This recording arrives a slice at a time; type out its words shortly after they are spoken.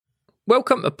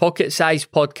Welcome to Pocket Size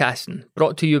Podcasting,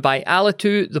 brought to you by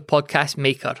Alitu, the podcast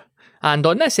maker. And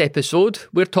on this episode,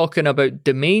 we're talking about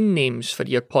domain names for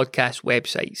your podcast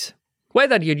websites.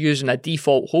 Whether you're using a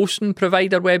default hosting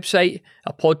provider website,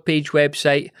 a Podpage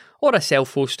website, or a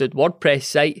self-hosted WordPress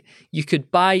site, you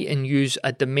could buy and use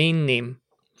a domain name.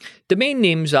 Domain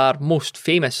names are most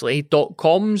famously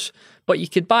 .coms, but you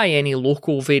could buy any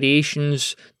local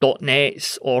variations,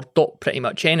 .nets, or pretty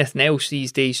much anything else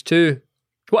these days too.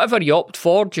 Whatever you opt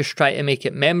for, just try to make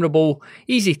it memorable,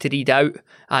 easy to read out,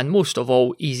 and most of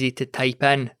all, easy to type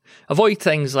in. Avoid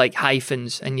things like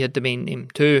hyphens in your domain name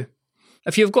too.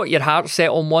 If you've got your heart set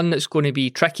on one that's going to be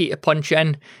tricky to punch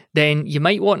in, then you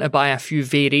might want to buy a few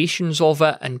variations of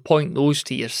it and point those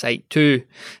to your site too.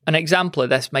 An example of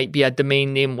this might be a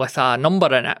domain name with a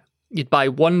number in it. You'd buy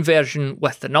one version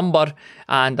with the number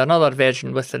and another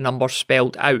version with the number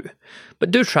spelled out.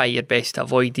 But do try your best to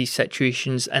avoid these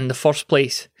situations in the first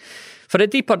place. For a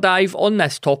deeper dive on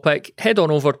this topic, head on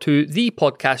over to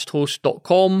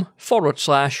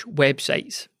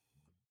thepodcasthost.com/websites.